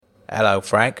Hello,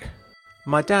 Frank.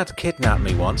 My dad kidnapped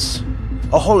me once.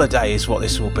 A holiday is what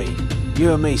this will be.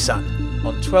 You and me, son.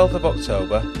 On 12th of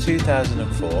October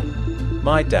 2004,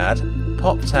 my dad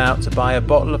popped out to buy a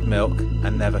bottle of milk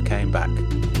and never came back.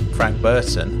 Frank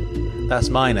Burton. That's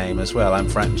my name as well. I'm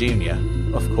Frank Jr.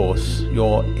 Of course,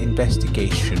 your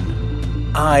investigation.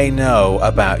 I know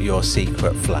about your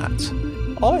secret flat.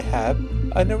 I have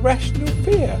an irrational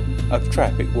fear of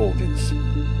traffic wardens.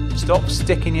 Stop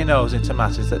sticking your nose into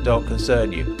matters that don't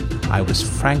concern you. I was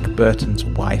Frank Burton's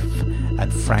wife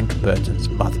and Frank Burton's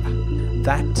mother.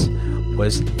 That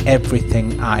was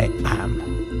everything I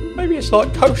am. Maybe it's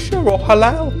like kosher or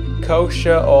halal.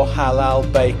 Kosher or halal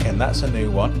bacon, that's a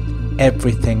new one.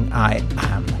 Everything I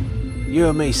am. You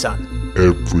and me, son.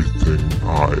 Everything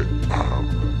I am.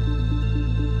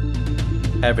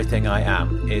 Everything I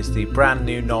Am is the brand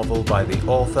new novel by the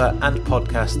author and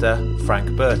podcaster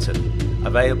Frank Burton,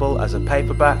 available as a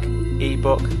paperback,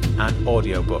 ebook and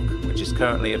audiobook, which is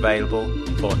currently available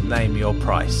for Name Your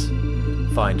Price.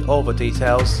 Find all the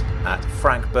details at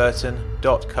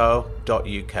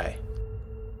frankburton.co.uk.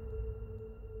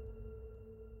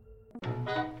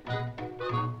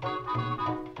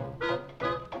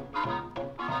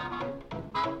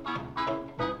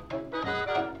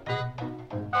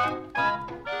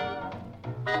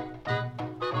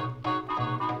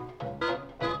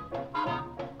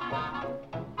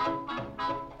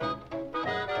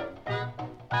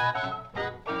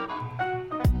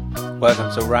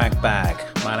 Welcome to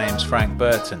Ragbag. My name's Frank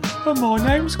Burton. And my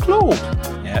name's Claude.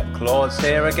 Yep, Claude's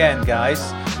here again,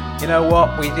 guys. You know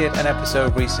what? We did an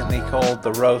episode recently called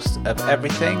The Roast of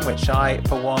Everything, which I,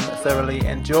 for one, thoroughly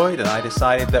enjoyed, and I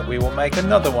decided that we will make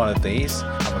another one of these,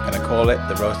 and we're going to call it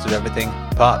The Roast of Everything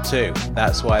Part 2.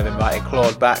 That's why I've invited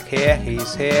Claude back here.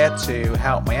 He's here to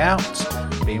help me out,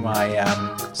 be my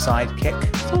sidekick.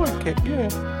 Sidekick, yeah.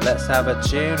 Let's have a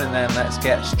tune, and then let's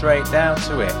get straight down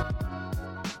to it.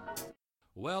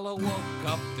 Well, I woke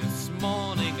up this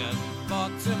morning and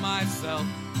thought to myself,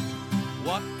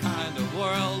 what kind of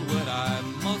world would I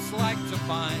most like to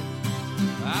find?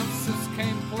 Answers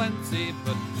came plenty,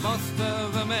 but most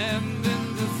of them end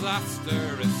in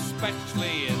disaster,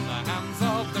 especially in the hands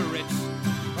of the rich.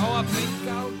 Oh, I think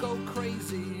I'll go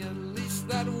crazy, at least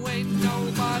that way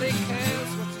nobody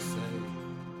cares what you say.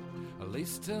 At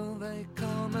least till they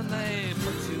come and they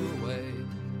put you away.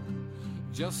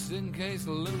 Just in case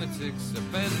lunatics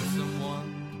offend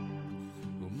someone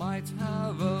who might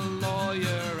have a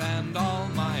lawyer, and all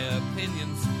my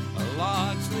opinions are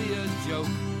largely a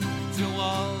joke to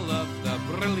all of the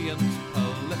brilliant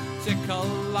political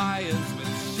liars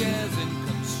with shares in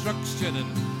construction and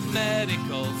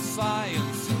medical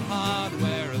science and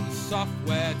hardware and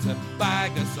software to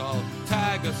bag us all,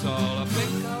 tag us all. I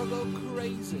think I'll go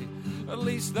crazy, at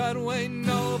least that way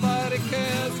nobody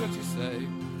cares what you say.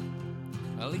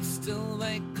 At least till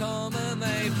they come and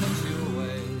they put you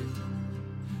away.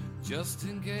 Just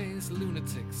in case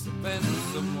lunatics offend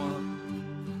someone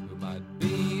who might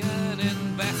be an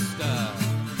investor.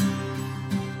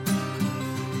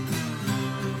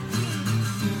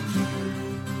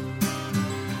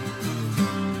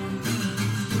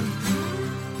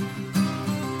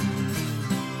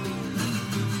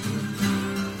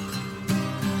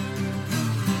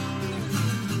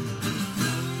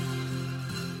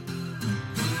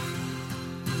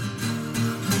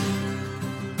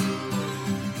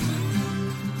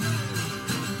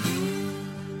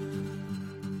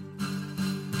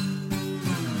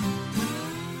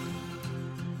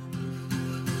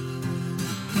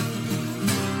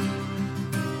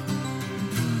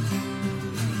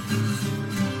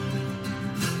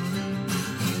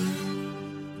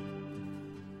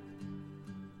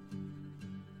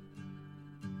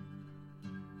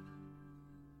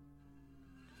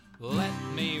 Let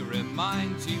me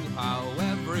remind you how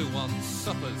everyone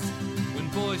suffers when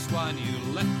bourgeois new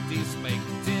lefties make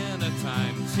dinner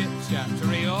time chit-chat to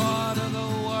reorder the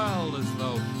world as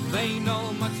though they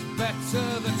know much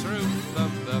better. The truth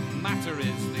of the matter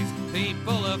is these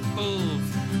people are fools.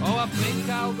 Oh, I think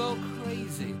I'll go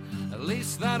crazy, at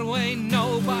least that way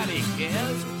nobody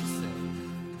cares what you say.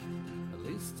 At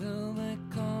least till they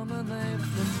come and they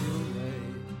put you away.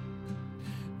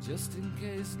 Just in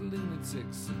case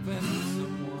lunatics offend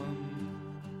someone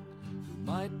who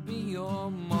might be your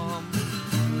mom.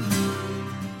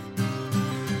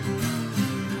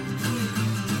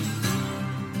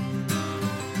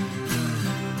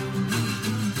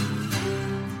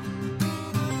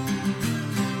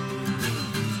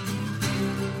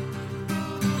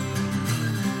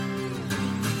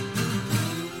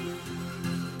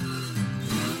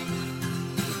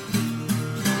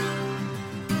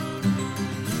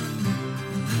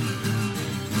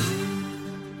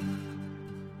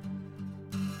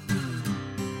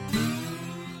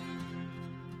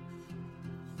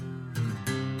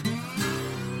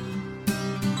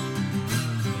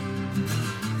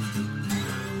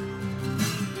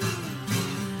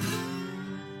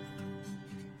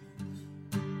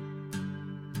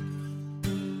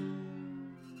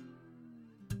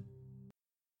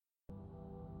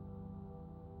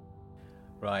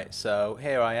 Right, so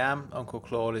here I am. Uncle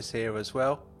Claude is here as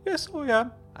well. Yes, I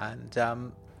am.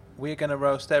 And we're going to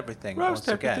roast everything Roast once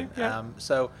everything, again. yeah.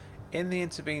 So in the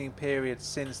intervening period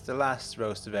since the last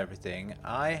roast of everything,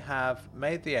 I have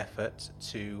made the effort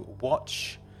to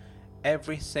watch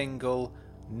every single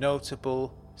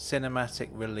notable cinematic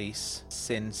release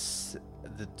since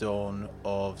the dawn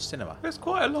of cinema. There's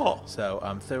quite a lot. So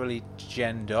I'm thoroughly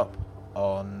genned up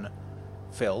on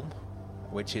film,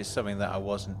 which is something that I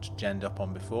wasn't genned up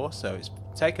on before, so it's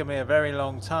taken me a very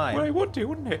long time, Well, it would do,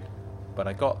 wouldn't it? but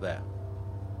I got there.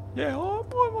 Yeah,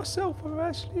 I myself am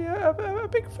actually a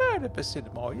big fan of the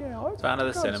cinema. Yeah, I Fan of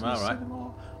the go to cinema, right?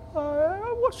 cinema.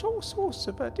 I watch all sorts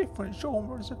of different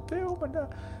genres of film, and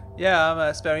Yeah,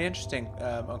 it's very interesting,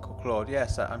 Uncle Claude.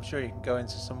 Yes, I'm sure you can go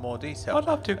into some more detail. I'd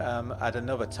love to. At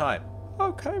another time.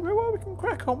 okay, well, we can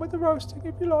crack on with the roasting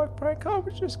if you like, Frank. I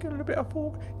was just getting a bit of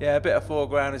fog. Yeah, a bit of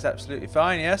foreground is absolutely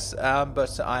fine, yes.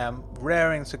 But I am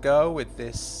raring to go with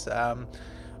this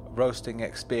roasting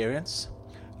experience.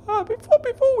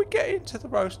 Before we get into the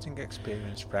roasting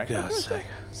experience, Frank, God's I'm gonna say sake.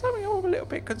 something I'm a little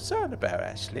bit concerned about,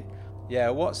 actually. Yeah,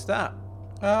 what's that?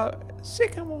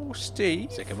 Sycamore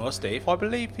Steve. Sycamore Steve. I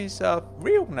believe his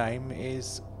real name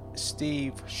is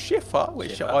Steve Schiffer,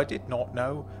 which Schiffer. I did not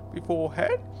know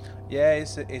beforehand. Yeah,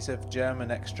 he's of German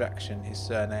extraction. His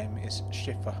surname is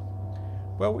Schiffer.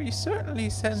 Well, he certainly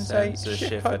sends Sends a a shiver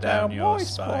shiver down down your my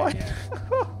spine,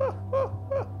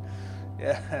 spine.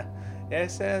 Yeah,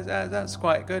 yes, that's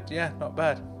quite good. Yeah, not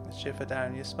bad. Shiver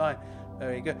down your spine.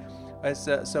 Very good.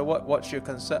 So what's your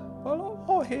concern? Well,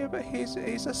 I hear that he's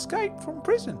escaped from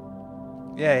prison.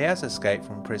 Yeah, he has escaped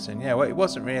from prison. Yeah, well, it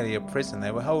wasn't really a prison.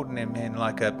 They were holding him in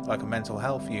like a mental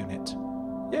health unit.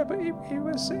 Yeah, but he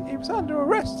was under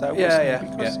arrest, though, Yeah,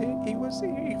 wasn't yeah, he? Because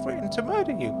he threatened to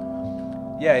murder you.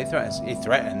 Yeah, he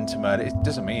threatened to murder. It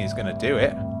doesn't mean he's going to do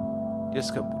it.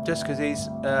 Just because he's.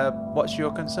 What's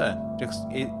your concern?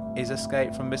 He's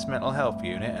escaped from this mental health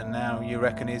unit, and now you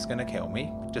reckon he's going to kill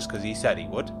me just because he said he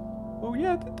would? Well,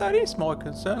 yeah, that is my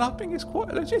concern. I think it's quite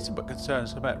a legitimate concern,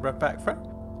 so back, Frank.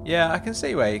 Yeah, I can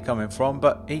see where you're coming from,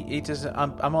 but he doesn't.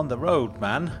 I'm on the road,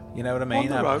 man. You know what I mean?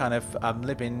 On the road? I'm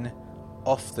living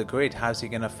off the grid. How's he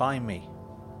going to find me?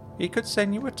 He could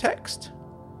send you a text.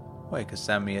 Well, he could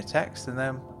send me a text, and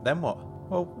then what?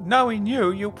 Well, knowing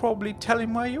you'll probably tell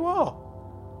him where you are.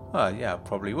 Well, yeah, I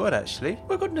probably would actually.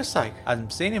 For goodness sake. I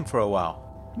haven't seen him for a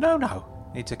while. No.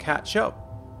 Need to catch up.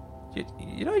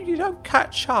 You know, you don't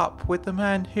catch up with the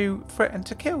man who threatened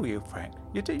to kill you, Frank.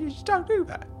 You just don't do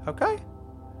that, okay?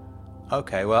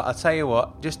 Okay, well, I'll tell you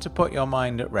what. Just to put your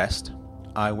mind at rest,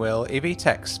 I will. If he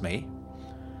texts me,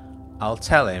 I'll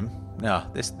tell him. No,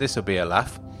 this will be a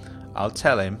laugh. I'll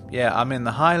tell him. Yeah, I'm in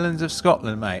the Highlands of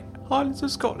Scotland, mate. Highlands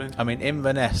of Scotland? I'm in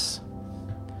Inverness.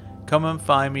 Come and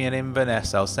find me in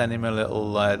Inverness. I'll send him a little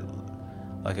like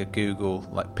a Google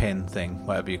pin thing,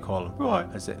 whatever you call them. Right.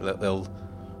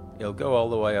 He'll go all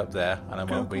the way up there, and I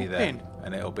won't be Google there, pin?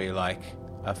 and it'll be like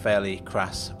a fairly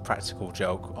crass practical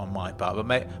joke on my part.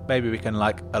 But maybe we can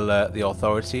alert the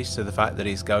authorities to the fact that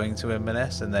he's going to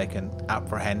Inverness, and they can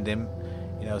apprehend him,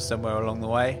 somewhere along the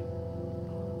way.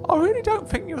 I really don't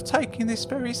think you're taking this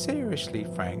very seriously,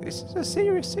 Frank. This is a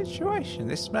serious situation.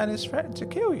 This man has threatened to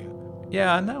kill you.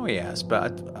 Yeah, I know he has,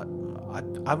 but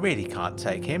I really can't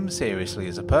take him seriously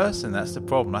as a person. That's the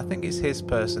problem. I think it's his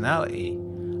personality.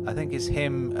 I think it's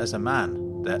him as a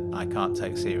man that I can't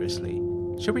take seriously.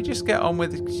 Should we just get on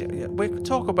with it? We can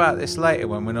talk about this later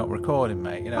when we're not recording,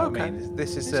 mate. You know what I mean?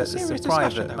 This is It's a a serious private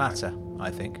discussion, though, matter,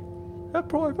 I think. A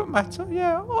private matter?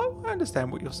 Yeah, I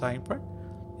understand what you're saying, Frank.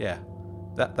 Yeah,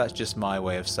 that's just my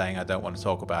way of saying I don't want to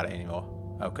talk about it anymore.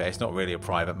 Okay, it's not really a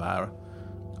private matter.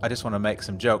 I just want to make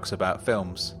some jokes about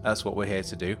films. That's what we're here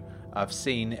to do. I've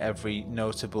seen every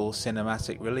notable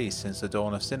cinematic release since the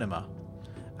dawn of cinema.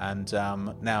 And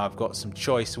now I've got some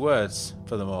choice words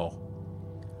for them all.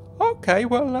 Okay,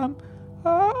 well,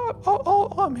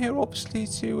 I'm here obviously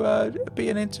to be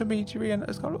an intermediary and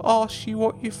kind of ask you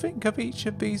what you think of each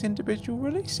of these individual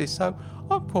releases. So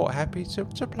I'm quite happy to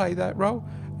play that role,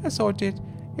 as I did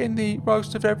in the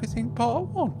Roast of Everything Part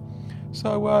 1.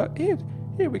 So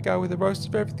here we go with the Roast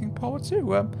of Everything Part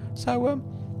 2.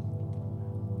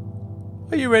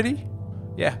 Are you ready?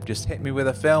 Yeah, just hit me with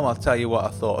a film, I'll tell you what I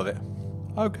thought of it.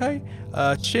 Okay,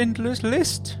 Schindler's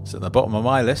List, It's at the bottom of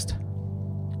my list.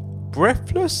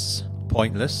 Breathless,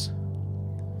 Pointless.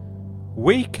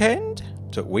 Weekend,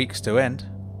 Took weeks to end.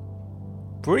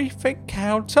 Brief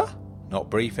Encounter, Not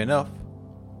brief enough.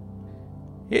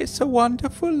 It's a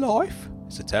Wonderful Life,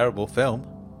 It's a terrible film.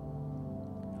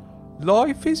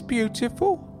 Life is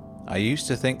Beautiful, I used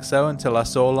to think so until I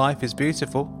saw Life is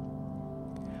Beautiful.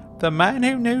 The man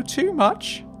who knew too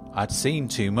much. I'd seen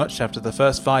too much after the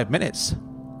first 5 minutes.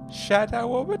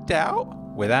 Shadow of a doubt.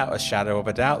 Without a shadow of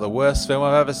a doubt, the worst film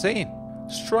I've ever seen.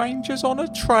 Strangers on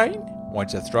a train.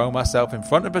 Wanted to throw myself in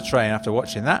front of a train after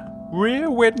watching that. Rear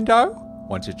window.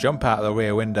 Wanted to jump out of the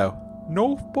rear window.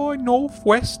 North by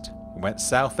northwest. Went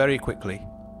south very quickly.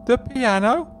 The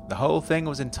piano. The whole thing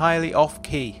was entirely off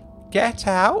key. Get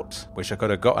Out. Wish I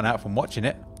could have gotten out from watching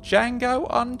it. Django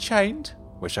Unchained.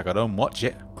 Wish I could unwatch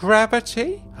it.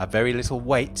 Gravity. Had very little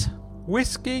weight.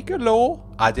 Whiskey Galore.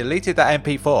 I deleted that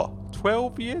MP4.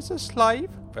 12 Years a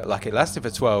Slave. Felt like it lasted for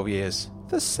 12 years.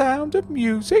 The Sound of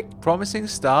Music. Promising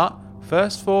start.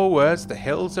 First 4 words, the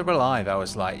hills are alive. I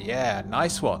was like, yeah,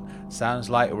 nice one. Sounds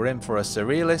like we're in for a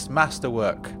surrealist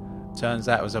masterwork. Turns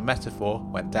out it was a metaphor.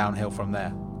 Went downhill from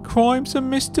there. Crimes and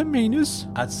Misdemeanors.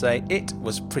 I'd say it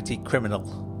was pretty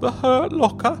criminal. The Hurt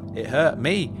Locker. It hurt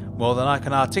me more than I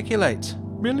can articulate.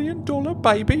 $1 Million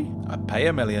Baby. I'd pay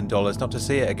 $1 million not to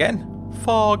see it again.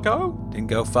 Fargo. Didn't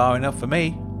go far enough for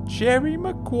me. Jerry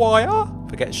Maguire.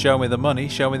 Forget show me the money,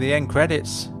 show me the end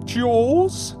credits.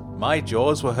 Jaws. My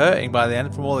jaws were hurting by the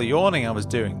end from all the yawning I was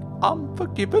doing.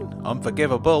 Unforgiven.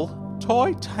 Unforgivable.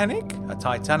 Titanic. A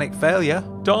Titanic failure.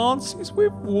 Dances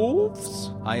with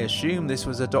Wolves. I assumed this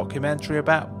was a documentary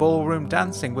about ballroom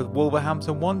dancing with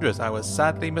Wolverhampton Wanderers. I was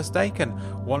sadly mistaken.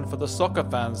 One for the soccer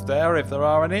fans there, if there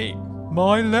are any.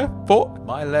 My Left Foot.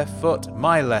 My left foot.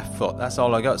 My left foot. That's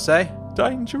all I got to say.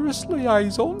 Dangerous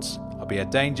Liaisons. I'll be a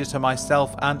danger to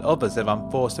myself and others if I'm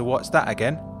forced to watch that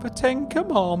again. The 10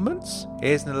 Commandments.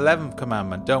 Here's an 11th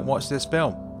commandment. Don't watch this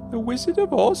film. The Wizard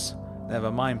of Oz.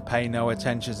 Never mind pay no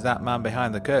attention to that man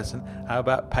behind the curtain. How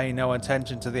about pay no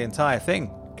attention to the entire thing?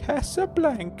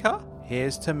 Casablanca.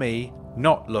 Here's to me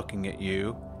not looking at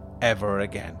you ever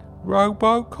again.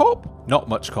 RoboCop. Not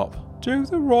much cop. Do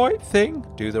the Right Thing.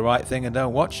 Do the right thing and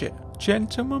don't watch it.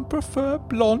 Gentlemen Prefer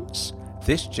Blondes.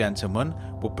 This gentleman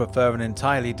would prefer an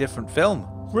entirely different film.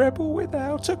 Rebel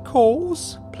Without a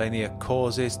Cause. Plenty of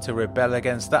causes to rebel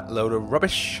against that load of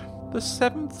rubbish. The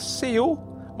Seventh Seal.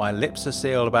 My lips are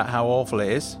sealed about how awful it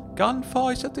is.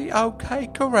 Gunfight at the OK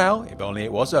Corral. If only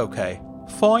it was okay.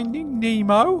 Finding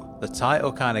Nemo. The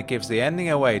title kind of gives the ending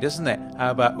away, doesn't it? How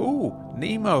about, ooh,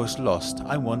 Nemo's lost.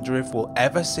 I wonder if we'll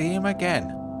ever see him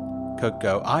again. Could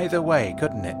go either way,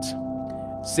 couldn't it?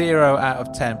 0 out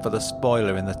of 10 for the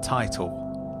spoiler in the title.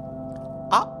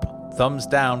 Up. Thumbs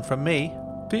down from me.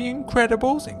 The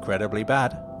Incredibles. Incredibly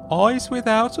bad. Eyes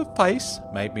Without a Face.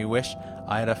 Made me wish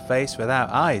I had a face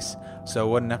without eyes, so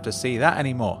I wouldn't have to see that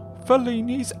anymore.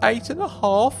 Fellini's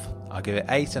 8.5. I'll give it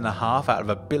 8.5 out of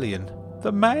 1 billion.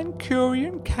 The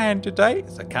Manchurian Candidate.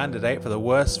 It's a candidate for the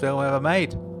worst film ever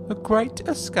made. The Great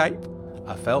Escape.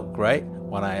 I felt great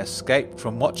when I escaped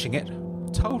from watching it.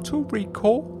 Total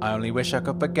Recall. I only wish I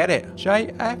could forget it.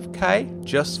 JFK.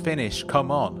 Just finished. Come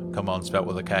on. Come on spelt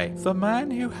with a K. The Man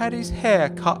Who Had His Hair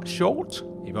Cut Short.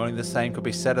 If only the same could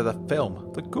be said of the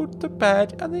film. The Good, the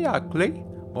Bad and the Ugly.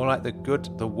 More like the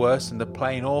good, the worse and the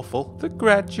plain awful. The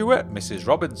Graduate. Mrs.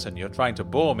 Robinson, you're trying to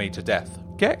bore me to death.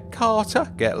 Get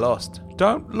Carter. Get lost.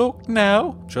 Don't Look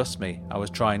Now. Trust me, I was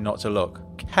trying not to look.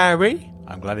 Carrie.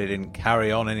 I'm glad it didn't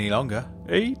carry on any longer.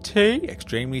 E.T.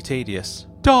 Extremely tedious.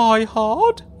 Die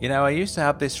Hard. You know, I used to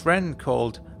have this friend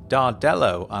called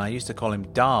Dardello, and I used to call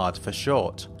him Dard for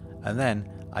short. And then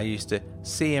I used to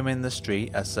see him in the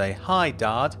street and say, "Hi,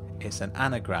 Dard." It's an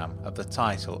anagram of the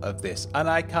title of this, and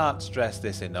I can't stress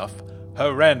this enough,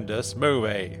 horrendous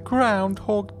movie.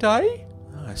 Groundhog Day.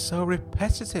 Oh, it's so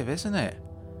repetitive, isn't it?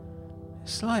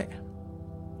 It's like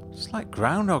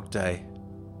Groundhog Day.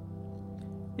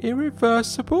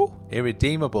 Irreversible.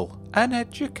 Irredeemable. An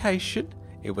Education.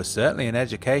 It was certainly an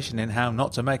education in how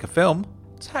not to make a film.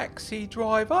 Taxi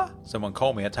Driver. Someone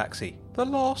call me a taxi. The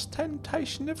Last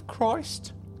Temptation of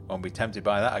Christ. Won't be tempted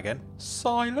by that again.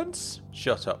 Silence.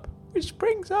 Shut up. Which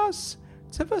brings us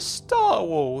to the Star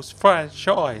Wars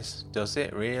franchise. Does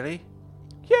it really?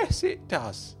 Yes, it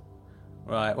does.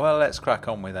 Right, well, let's crack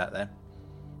on with that then.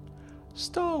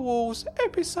 Star Wars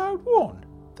Episode 1.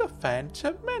 The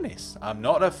Phantom Menace. I'm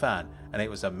not a fan, and it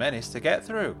was a menace to get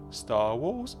through. Star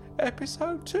Wars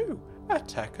Episode 2.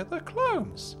 Attack of the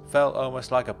Clones. Felt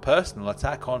almost like a personal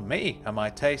attack on me and my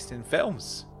taste in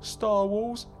films. Star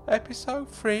Wars Episode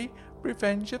 3.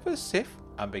 Revenge of the Sith.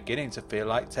 I'm beginning to feel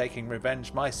like taking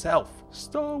revenge myself.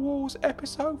 Star Wars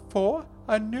Episode 4.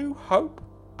 A New Hope.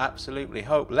 Absolutely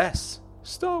hopeless.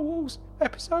 Star Wars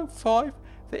Episode 5.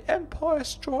 The Empire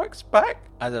Strikes Back.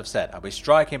 As I've said, I'll be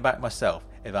striking back myself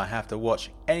if I have to watch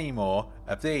any more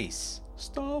of these.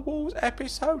 Star Wars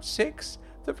Episode 6.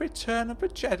 The Return of the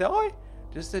Jedi.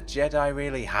 Does the Jedi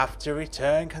really have to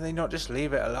return? Can they not just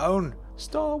leave it alone?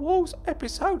 Star Wars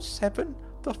Episode 7,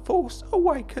 The Force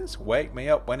Awakens. Wake me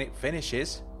up when it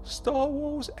finishes. Star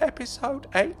Wars Episode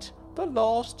 8, The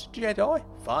Last Jedi.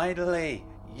 Finally!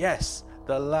 Yes,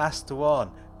 the last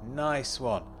one. Nice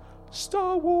one.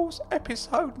 Star Wars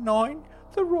Episode 9,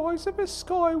 The Rise of a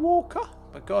Skywalker.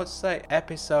 For God's sake,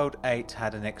 Episode 8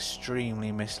 had an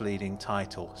extremely misleading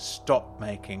title. Stop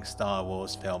making Star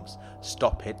Wars films.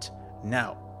 Stop it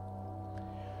now.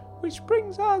 Which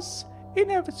brings us,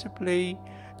 inevitably,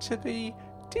 to the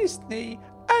Disney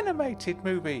animated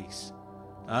movies.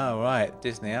 Oh, right,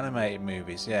 Disney animated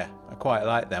movies, yeah. I quite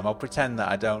like them. I'll pretend that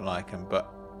I don't like them,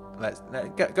 but let's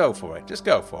go for it. Just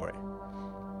go for it.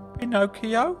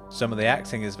 Pinocchio. Some of the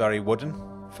acting is very wooden.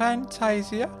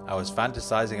 Fantasia. I was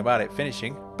fantasizing about it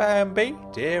finishing. Bambi.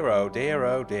 Dear, oh dear,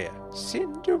 oh dear.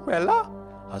 Cinderella.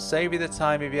 I'll save you the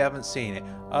time if you haven't seen it.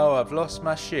 Oh, I've lost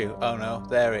my shoe. Oh no,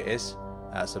 there it is.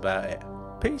 That's about it.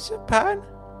 Peter Pan.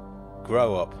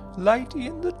 Grow up. Lady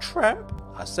and the Tramp.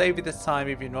 I'll save you the time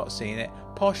if you've not seen it.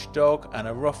 Posh dog and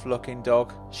a rough looking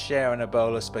dog sharing a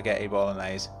bowl of spaghetti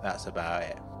bolognese. That's about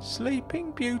it.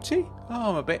 Sleeping Beauty.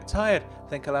 Oh, I'm a bit tired.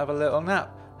 Think I'll have a little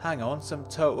nap. Hang on, some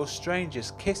total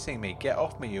strangers kissing me. Get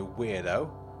off me, you weirdo.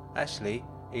 Actually,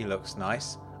 he looks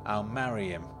nice. I'll marry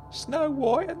him. Snow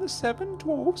White and the Seven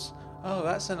Dwarfs. Oh,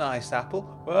 that's a nice apple.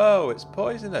 Whoa, it's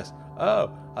poisonous.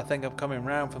 Oh, I think I'm coming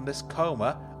round from this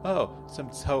coma. Oh, some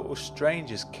total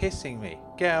strangers kissing me.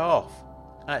 Get off.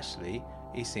 Actually,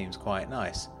 he seems quite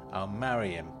nice. I'll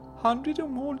marry him.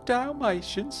 101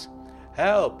 Dalmatians.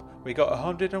 Help! We got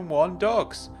 101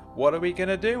 dogs. What are we going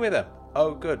to do with them?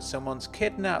 Oh good, someone's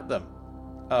kidnapped them.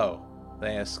 Oh,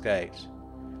 they escaped.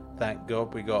 Thank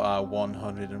God we got our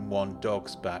 101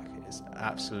 dogs back. It's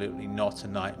absolutely not a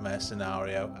nightmare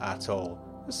scenario at all.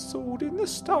 A sword in the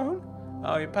stone.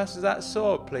 Oh, you pass us that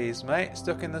sword, please, mate.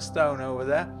 Stuck in the stone over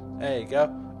there. There you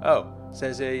go. Oh,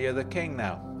 says here you're the king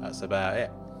now. That's about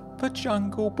it. The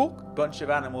Jungle Book. Bunch of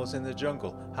animals in the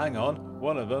jungle. Hang on,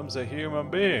 one of them's a human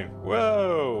being.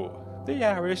 Whoa! The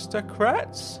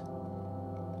Aristocrats.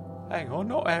 Hang on,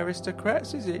 not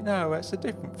Aristocrats, is it? No, that's a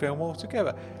different film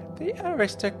altogether. The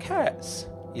Aristocats.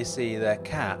 You see, they're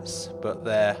cats, but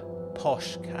they're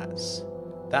posh cats.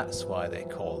 That's why they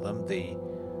call them the...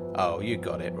 Oh, you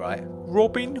got it right.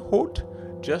 Robin Hood.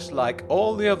 Just like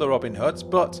all the other Robin Hoods,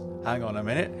 but hang on a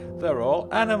minute, they're all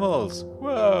animals.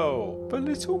 Whoa! The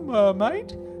Little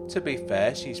Mermaid. To be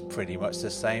fair, she's pretty much the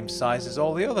same size as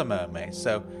all the other mermaids,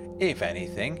 so if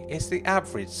anything, it's the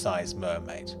average size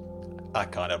mermaid. I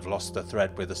kind of lost the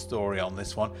thread with the story on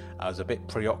this one. I was a bit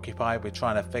preoccupied with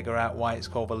trying to figure out why it's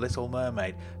called The Little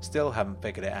Mermaid. Still haven't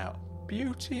figured it out.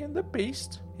 Beauty and the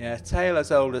Beast. Yeah, tale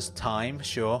as old as time,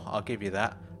 sure, I'll give you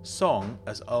that. Song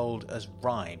as old as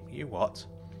rhyme. You what?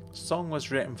 Song was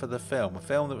written for the film, a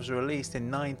film that was released in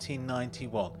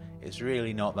 1991. It's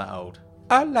really not that old.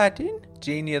 Aladdin.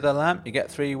 Genie of the Lamp, you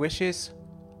get 3 wishes.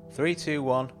 3, 2,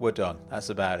 1, we're done. That's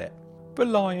about it. The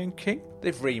Lion King.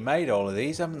 They've remade all of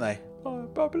these, haven't they?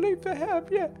 I believe they have,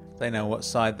 yeah. They know what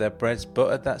side their bread's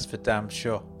buttered, that's for damn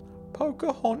sure.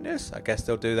 Pocahontas. I guess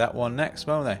they'll do that one next,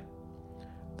 won't they?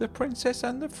 The Princess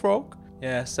and the Frog.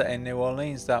 Yeah, set in New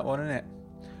Orleans, that one, isn't it?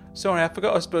 Sorry, I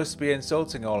forgot I was supposed to be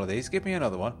insulting all of these. Give me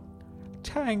another one.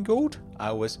 Tangled.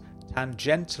 I was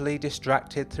tangentially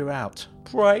distracted throughout.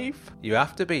 Brave. You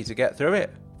have to be to get through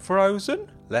it. Frozen.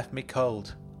 Left me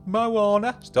cold.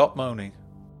 Moana. Stop moaning.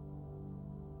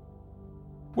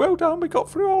 Well done, we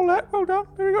got through all that. Well done,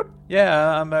 very good.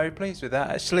 Yeah, I'm very pleased with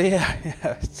that, actually.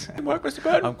 Good work, Mr.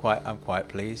 Burton. I'm quite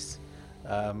pleased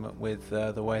with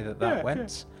the way that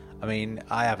went. Yeah. I mean,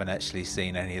 I haven't actually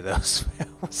seen any of those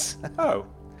films. Oh.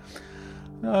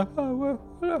 No. Oh,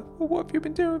 well, what have you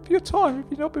been doing with your time? Have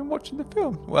you not been watching the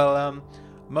film? Well,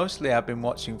 mostly I've been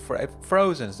watching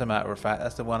Frozen, as a matter of fact.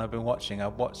 That's the one I've been watching.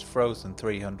 I've watched Frozen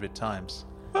 300 times.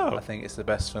 Oh. I think it's the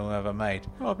best film ever made.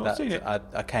 Oh, I've not seen it.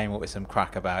 I came up with some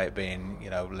crack about it being,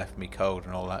 left me cold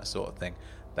and all that sort of thing.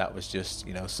 That was just,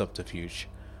 subterfuge.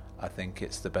 I think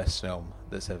it's the best film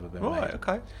that's ever been made. Right,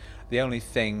 okay. The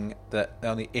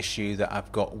only issue that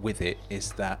I've got with it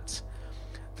is that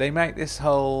they make there's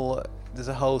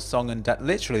a whole song and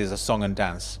literally there's a song and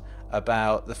dance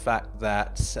about the fact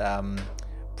that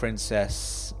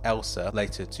Princess Elsa,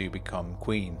 later to become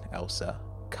Queen Elsa,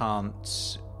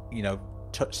 can't,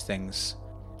 touch things.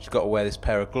 She's got to wear this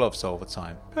pair of gloves all the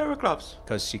time. Pair of gloves?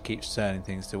 Because she keeps turning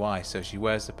things to ice, so she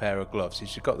wears the pair of gloves. If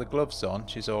she's got the gloves on,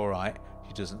 she's alright.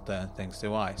 She doesn't turn things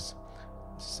to ice.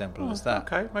 It's as simple as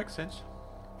that. Okay, makes sense.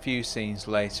 A few scenes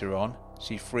later on,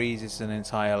 she freezes an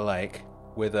entire lake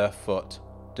with her foot.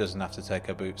 Doesn't have to take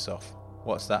her boots off.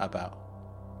 What's that about?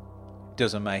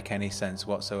 Doesn't make any sense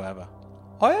whatsoever.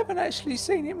 I haven't actually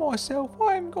seen it myself.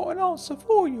 I haven't got an answer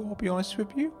for you, I'll be honest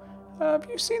with you. Have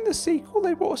you seen the sequel?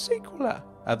 They brought a sequel out.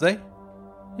 Have they?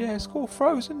 Yeah, it's called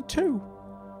Frozen 2.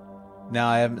 No,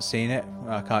 I haven't seen it.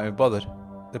 I can't be bothered.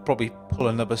 They'll probably pull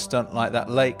another stunt like that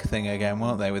lake thing again,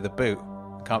 won't they, with the boot?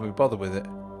 Can't be bothered with it.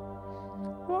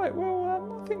 Right, well,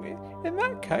 I think in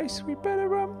that case we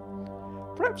better,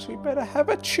 perhaps we better have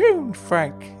a tune,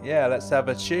 Frank. Yeah, let's have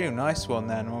a tune. Nice one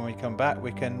then. When we come back,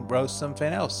 we can roast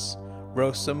something else.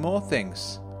 Roast some more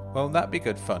things. Won't that be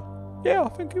good fun? Yeah, I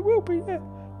think it will be, yeah.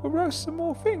 We'll roast some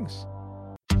more things.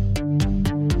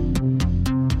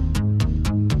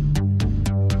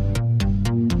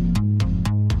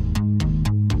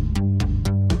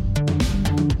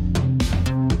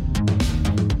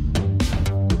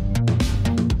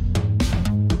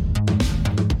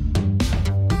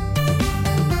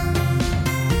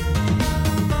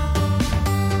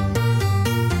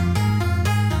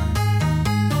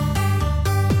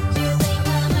 You think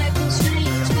I might be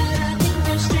strange, but I think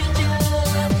you're stranger.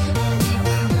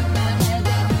 Anything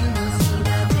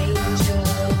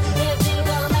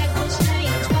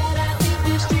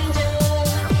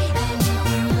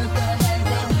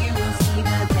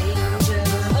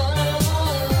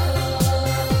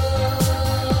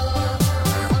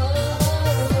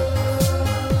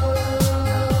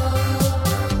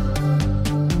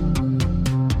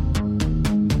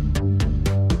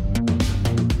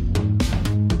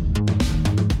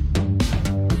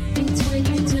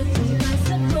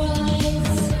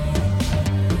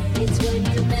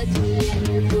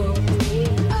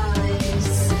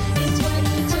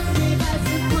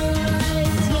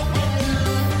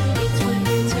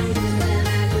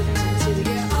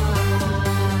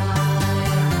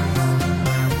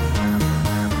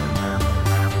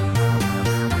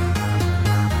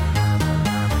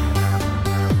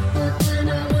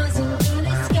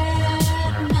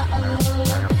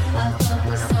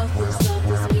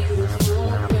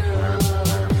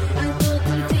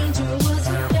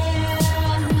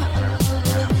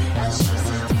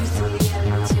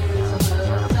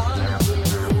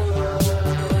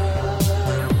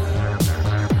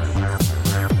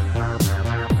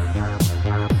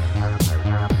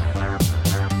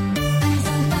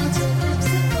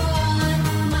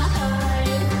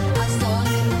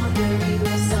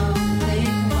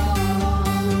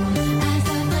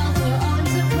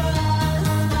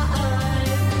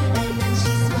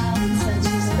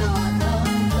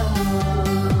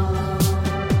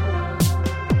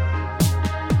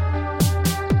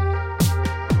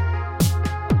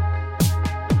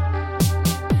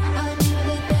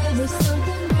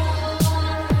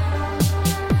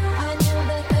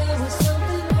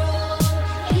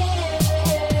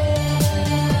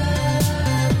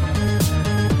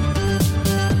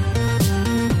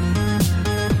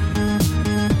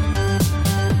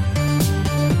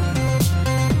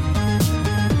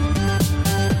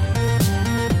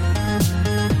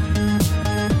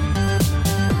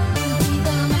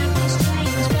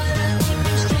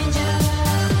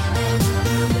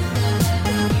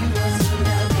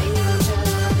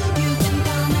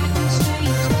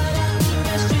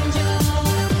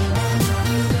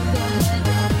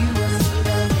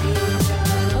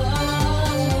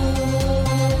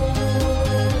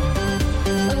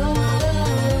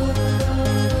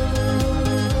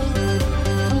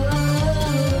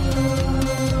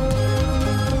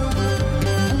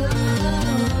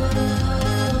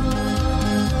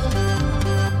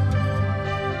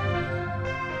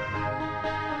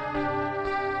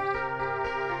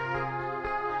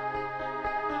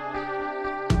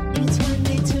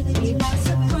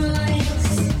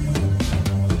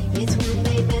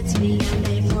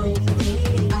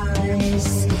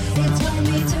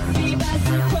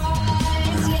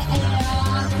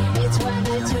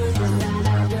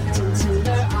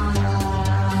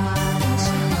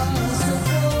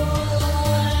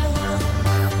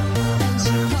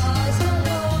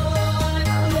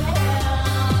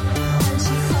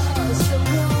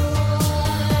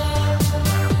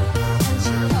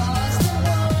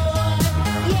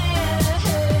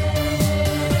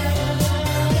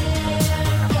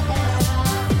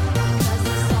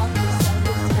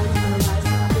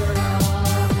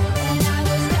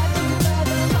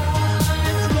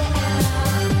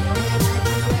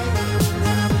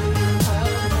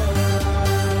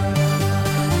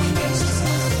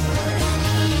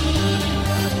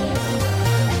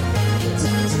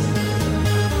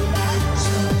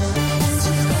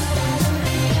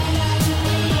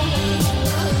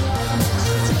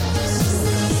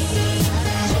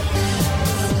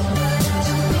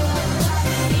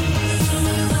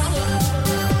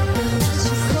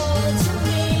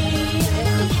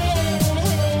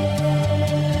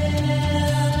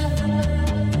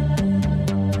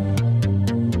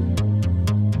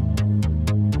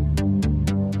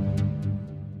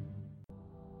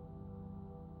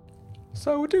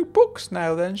So we'll do books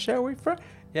now then, shall we, Frank?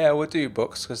 Yeah, we'll do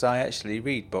books because I actually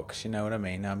read books. You know what I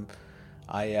mean?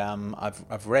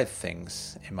 I've read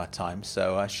things in my time,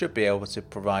 so I should be able to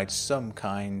provide some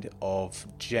kind of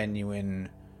genuine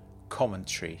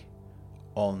commentary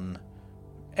on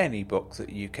any book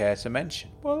that you care to mention.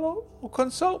 Well, I'll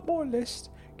consult my list.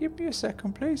 Give me a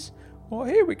second, please. Well,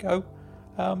 here we go.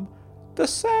 The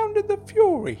Sound and the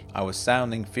Fury. I was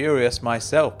sounding furious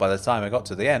myself by the time I got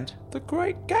to the end. The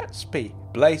Great Gatsby.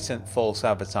 Blatant false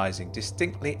advertising,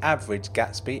 distinctly average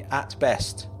Gatsby at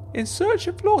best. In Search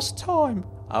of Lost Time.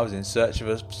 I was in search of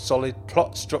a solid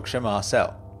plot structure,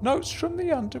 Marcel. Notes from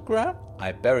the Underground.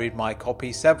 I buried my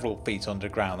copy several feet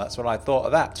underground. That's what I thought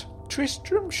of that.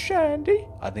 Tristram Shandy.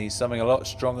 I'd need something a lot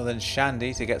stronger than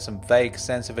Shandy to get some vague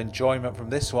sense of enjoyment from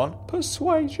this one.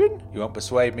 Persuasion. You won't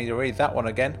persuade me to read that one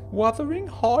again. Wuthering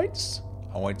Heights.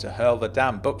 I wanted to hurl the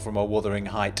damn book from a wuthering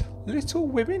height. Little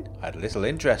Women. I had little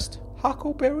interest.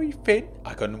 Huckleberry Finn.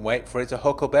 I couldn't wait for it to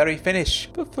Huckleberry finish.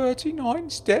 The 39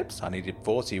 Steps. I needed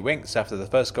 40 winks after the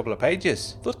first couple of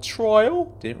pages. The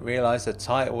Trial. Didn't realise the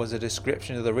title was a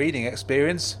description of the reading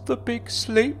experience. The Big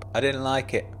Sleep. I didn't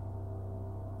like it.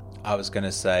 I was going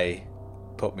to say,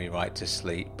 put me right to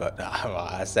sleep, but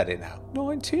I said it now.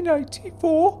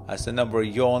 1984. That's the number of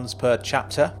yawns per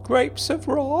chapter. Grapes of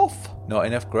Wrath. Not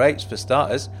enough grapes for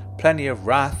starters. Plenty of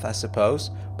wrath, I suppose,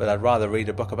 but I'd rather read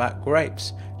a book about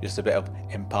grapes. Just a bit of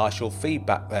impartial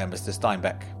feedback there, Mr.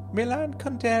 Steinbeck. Milan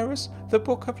Kundera's The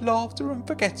Book of Laughter and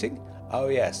Forgetting. Oh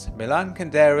yes, Milan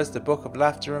Kundera's The Book of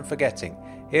Laughter and Forgetting.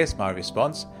 Here's my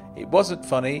response. It wasn't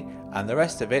funny, and the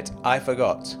rest of it I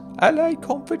forgot. LA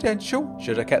Confidential.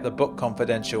 Should have kept the book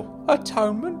confidential.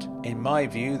 Atonement. In my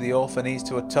view, the author needs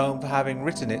to atone for having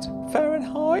written it.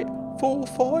 Fahrenheit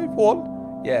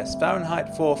 451. Yes,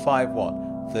 Fahrenheit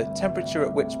 451. The temperature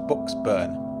at which books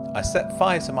burn. I set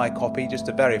fire to my copy just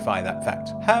to verify that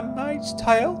fact. Handmaid's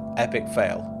Tale. Epic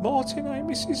fail. Martin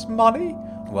Amis's Money.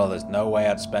 Well, there's no way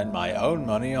I'd spend my own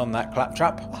money on that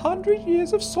claptrap. 100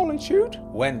 Years of Solitude.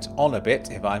 Went on a bit,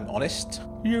 if I'm honest.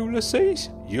 Ulysses.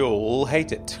 You'll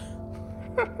hate it.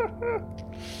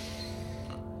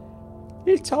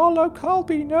 Italo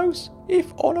Calvino's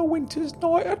If on a Winter's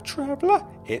Night a Traveller.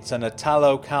 It's an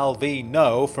Italo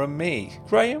Calvino from me.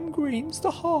 Graham Greene's The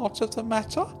Heart of the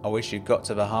Matter. I wish you'd got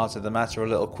to the heart of the matter a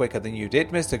little quicker than you did,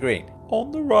 Mr. Green.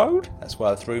 On the Road. That's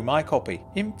why I threw my copy.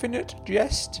 Infinite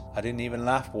Jest. I didn't even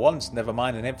laugh once, never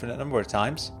mind an infinite number of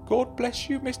times. God Bless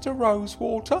You, Mr.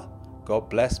 Rosewater. God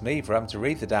bless me for having to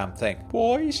read the damn thing.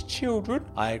 Boys, Children.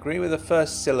 I agree with the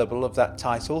first syllable of that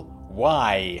title.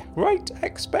 Why? Great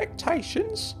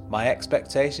Expectations. My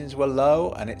expectations were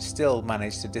low and it still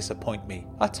managed to disappoint me.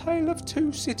 A Tale of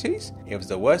Two Cities. It was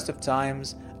the worst of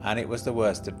times and it was the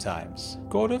worst of times.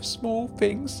 God of Small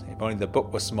Things. If only the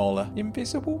book was smaller.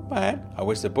 Invisible Man. I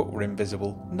wish the book were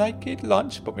invisible. Naked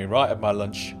Lunch. Put me right at my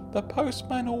lunch. The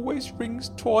Postman Always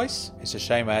Rings Twice. It's a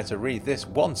shame I had to read this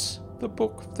once. The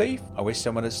Book Thief. I wish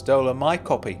someone had stolen my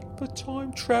copy. The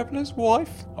Time Traveller's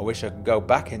Wife. I wish I could go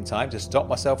back in time to stop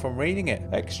myself from reading it.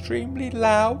 Extremely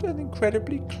Loud and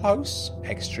Incredibly Close.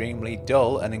 Extremely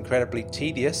dull and incredibly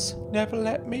tedious. Never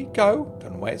Let Me Go.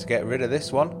 Couldn't wait to get rid of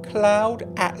this one. Cloud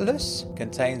Atlas.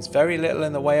 Contains very little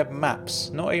in the way of maps,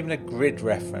 not even a grid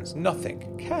reference, nothing.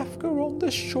 Kafka on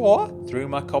the Shore. Threw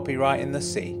my copyright in the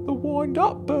sea. The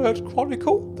Wind-Up Bird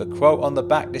Chronicle. The quote on the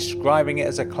back describing it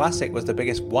as a classic was the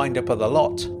biggest wind-up of the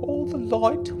lot. All the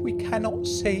Light We Cannot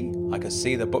See. I could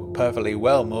see the book perfectly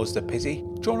well, more's the pity.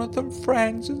 Jonathan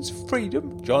Franzen's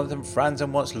Freedom. Jonathan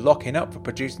Franzen wants locking up for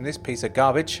producing this piece of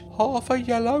garbage. Half a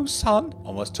Yellow Sun.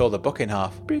 Almost tore the book in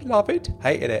half. Beloved.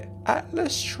 Hated it.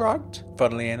 Atlas Shrugged.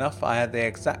 Funnily enough, I had the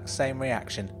exact same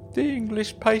reaction. The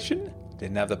English Patient.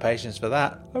 Didn't have the patience for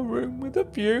that. A Room with a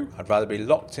View. I'd rather be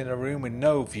locked in a room with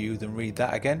no view than read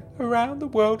that again. Around the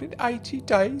World in 80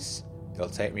 Days. It'll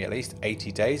take me at least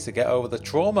 80 days to get over the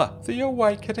trauma. The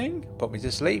Awakening. Put me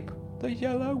to sleep. The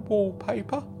Yellow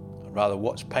Wallpaper. I'd rather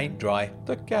watch paint dry.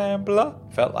 The Gambler.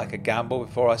 Felt like a gamble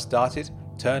before I started.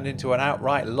 Turned into an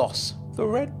outright loss. The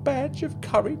Red Badge of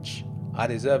Courage. I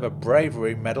deserve a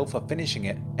bravery medal for finishing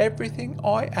it. Everything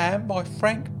I Am by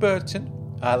Frank Burton.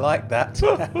 I like that.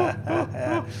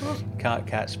 Can't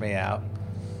catch me out.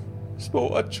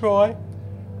 Sport a try.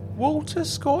 Walter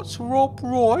Scott's Rob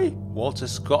Roy. Walter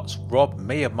Scott's robbed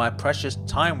me of my precious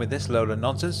time with this load of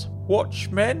nonsense.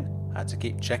 Watchmen. Had to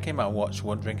keep checking my watch,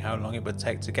 wondering how long it would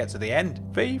take to get to the end.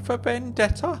 V for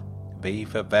Vendetta. V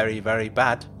for very, very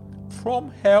bad. From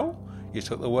Hell. You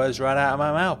took the words right out of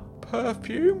my mouth.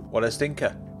 Perfume. What a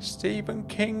stinker. Stephen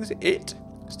King's It.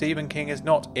 Stephen King is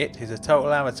not it, he's a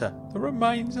total amateur. The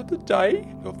Remains of the Day.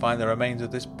 You'll find the remains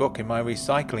of this book in my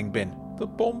recycling bin. The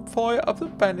bonfire of the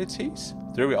vanities.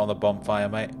 Threw it on the bonfire,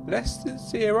 mate. Less than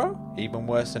zero. Even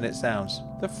worse than it sounds.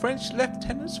 The French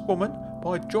Lieutenant's Woman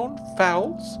by John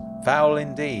Fowles. Foul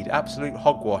indeed. Absolute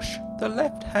hogwash. The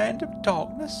Left Hand of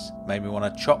Darkness. Made me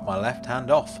want to chop my left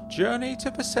hand off. Journey to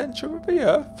the Centre of the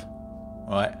Earth.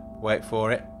 Right, wait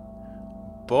for it.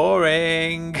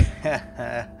 Boring.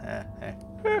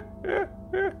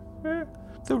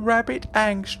 The Rabbit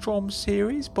Angstrom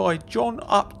series by John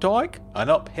Updike. An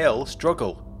uphill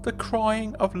struggle. The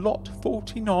Crying of Lot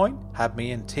 49. Had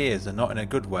me in tears and not in a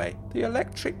good way. The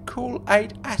Electric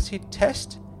Kool-Aid Acid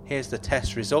Test. Here's the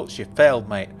test results. You failed,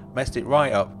 mate. Messed it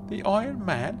right up. The Iron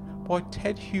Man by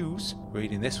Ted Hughes.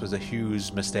 Reading this was a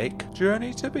Hughes mistake.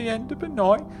 Journey to the End of the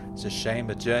Night. It's a shame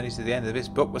the journey to the end of this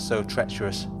book was so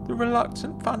treacherous. The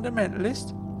Reluctant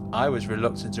Fundamentalist. I was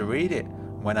reluctant to read it.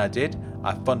 When I did,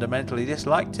 I fundamentally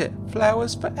disliked it.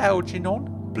 Flowers for Algernon.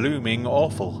 Blooming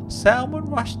awful. Salman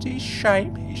Rushdie's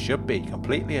Shame. He should be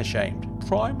completely ashamed.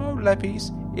 Primo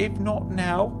Levi's If Not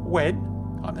Now, When?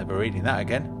 I'm never reading that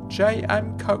again.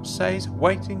 J.M. Coetzee's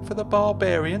Waiting for the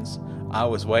Barbarians. I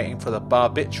was waiting for the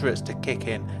barbiturates to kick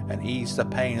in and ease the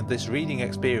pain of this reading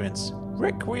experience.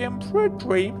 Requiem for a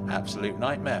Dream. Absolute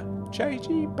nightmare.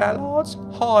 J.G. Ballard's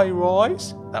High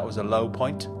Rise. That was a low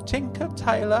point. Tinker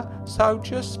Tailor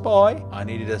Soldier Spy. I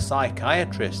needed a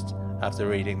psychiatrist after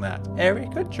reading that.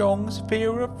 Erica Jong's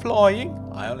Fear of Flying.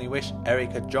 I only wish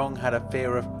Erica Jong had a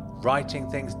fear of writing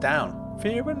things down.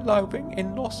 Fear and Loathing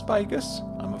in Las Vegas.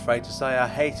 I'm afraid to say I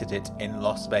hated it in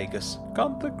Las Vegas.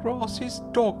 Gunther Grass's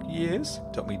Dog Years.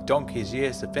 Took me donkey's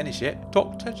years to finish it.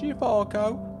 Dr.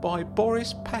 Zhivago by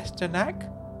Boris Pasternak.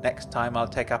 Next time I'll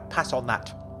take a pass on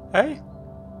that. Hey?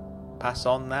 Pass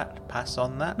on that, pass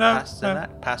on that, No,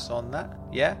 Pasternak, no. pass on that.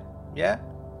 Yeah? Yeah?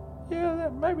 Yeah,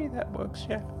 maybe that works,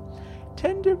 yeah.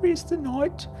 Tender is the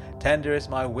Night. Tender is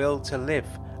my will to live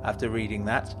after reading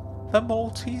that. The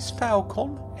Maltese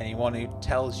Falcon. Anyone who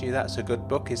tells you that's a good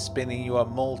book is spinning you a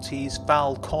Maltese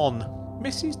Falcon.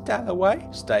 Mrs. Dalloway.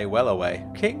 Stay well away.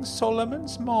 King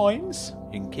Solomon's Mines.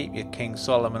 You can keep your King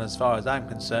Solomon as far as I'm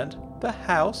concerned. The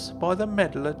House by the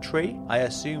Meddler Tree. I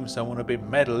assume someone had been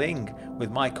meddling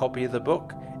with my copy of the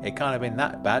book. It can't have been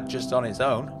that bad just on its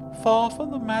own. Far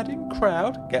from the Madding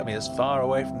Crowd. Get me as far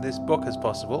away from this book as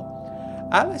possible.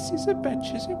 Alice's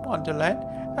Adventures in Wonderland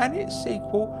and its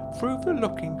sequel Through the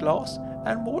Looking Glass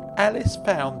and What Alice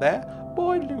Found There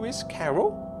by Lewis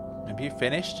Carroll. Have you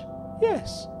finished?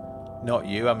 Yes. Not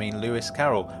you, I mean Lewis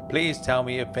Carroll. Please tell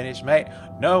me you've finished, mate.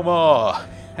 No more.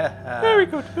 Very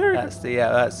good, very good.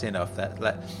 That's enough.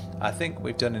 I think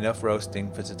we've done enough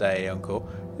roasting for today, Uncle.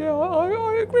 Yeah,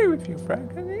 I agree with you,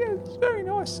 Frank. And yeah, it's very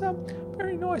nice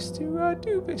to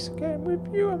do this again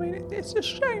with you. I mean, it's a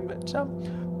shame that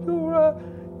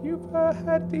you've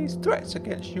had these threats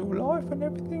against your life and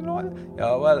everything like that.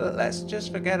 Oh well, let's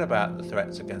just forget about the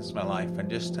threats against my life and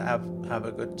just have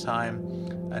a good time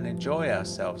and enjoy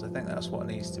ourselves. I think that's what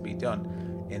needs to be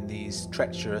done in these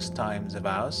treacherous times of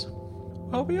ours.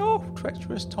 Well, we are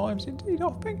treacherous times indeed. I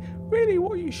think really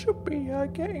what you should be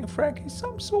getting, Frank, is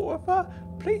some sort of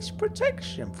police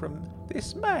protection from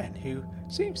this man who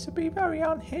seems to be very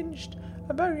unhinged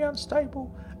and very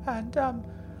unstable and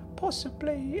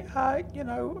possibly,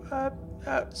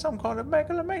 some kind of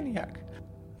megalomaniac.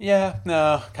 Yeah,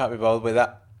 no, can't be bothered with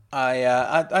that. I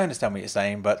understand what you're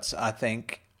saying, but I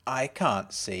think I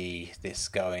can't see this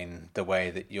going the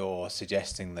way that you're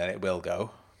suggesting that it will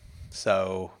go.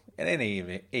 So, and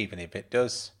even if it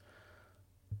does,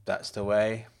 that's the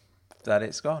way that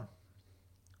it's gone.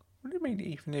 What do you mean,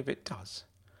 even if it does?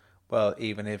 Well,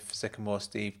 even if Sycamore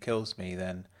Steve kills me,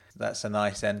 then that's a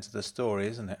nice end to the story,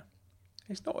 isn't it?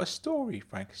 It's not a story,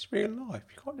 Frank. It's real life.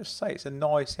 You can't just say it's a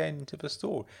nice end to the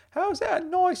story. How is that a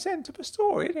nice end to the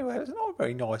story? Anyway, it's not a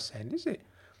very nice end, is it?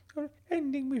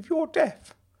 Ending with your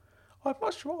death. I'd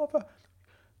much rather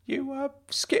you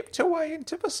skipped away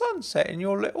into the sunset in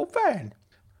your little van.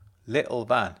 Little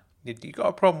van? You got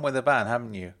a problem with the van,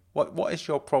 haven't you? What is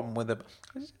your problem with the...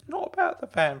 It's not about the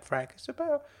van, Frank. It's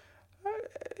about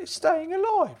staying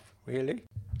alive, really.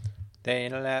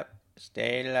 Staying alive.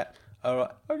 Staying alive. All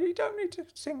right. Oh, you don't need to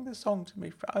sing the song to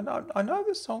me, Frank. I know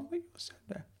the song that you're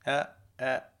singing.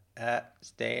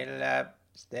 Stay alive.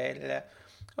 Stay alive.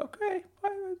 Okay,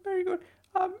 very good.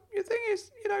 Your thing is,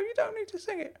 you don't need to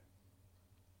sing it.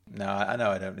 No, I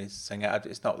know I don't need to sing it.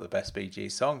 It's not the best Bee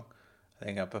Gees song. I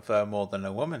think I prefer More Than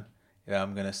a Woman.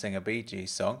 I'm going to sing a Bee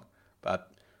Gees song,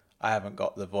 but I haven't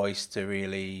got the voice to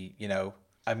really, I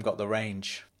haven't got the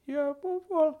range. Yeah,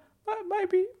 well,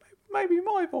 maybe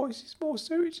my voice is more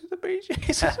suited to the Bee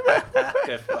Gees.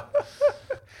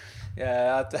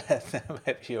 Yeah,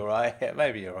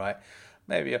 maybe you're right.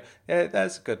 Maybe yeah,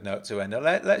 that's a good note to end on.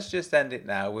 Let's just end it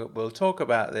now. We'll talk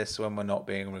about this when we're not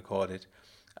being recorded,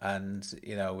 and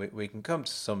we can come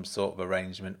to some sort of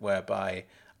arrangement whereby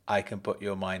I can put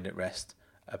your mind at rest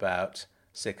about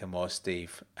Sycamore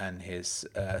Steve and his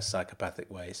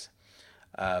psychopathic ways.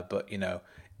 But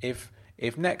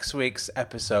if next week's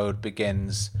episode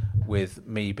begins with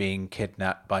me being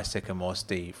kidnapped by Sycamore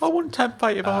Steve, I wouldn't tempt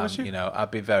fate if I was you.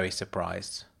 I'd be very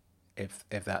surprised if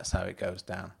that's how it goes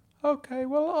down. Okay,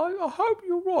 well, I hope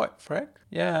you're right, Frank.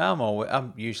 Yeah,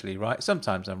 I'm usually right.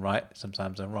 Sometimes I'm right,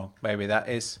 sometimes I'm wrong. Maybe that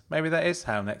is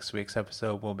how next week's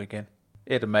episode will begin.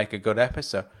 It'll make a good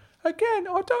episode. Again,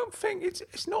 I don't think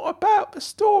it's not about the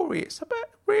story. It's about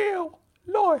real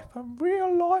life, and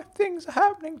real life things are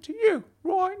happening to you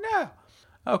right now.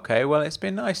 Okay, well, it's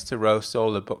been nice to roast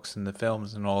all the books and the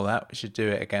films and all that. We should do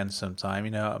it again sometime,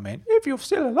 you know what I mean? If you're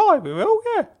still alive, we will,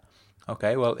 yeah.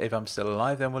 Okay, well, if I'm still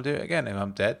alive, then we'll do it again. If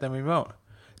I'm dead, then we won't.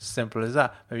 It's simple as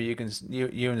that. Maybe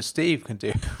you and Steve can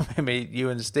do. Maybe you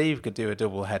and Steve could do a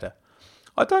double header.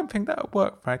 I don't think that would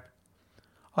work, Frank.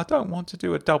 I don't want to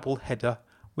do a double header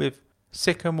with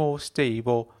Sycamore Steve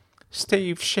or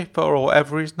Steve Shipper or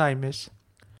whatever his name is.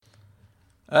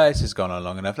 This has gone on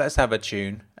long enough. Let's have a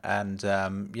tune, and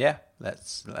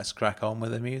let's crack on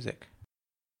with the music.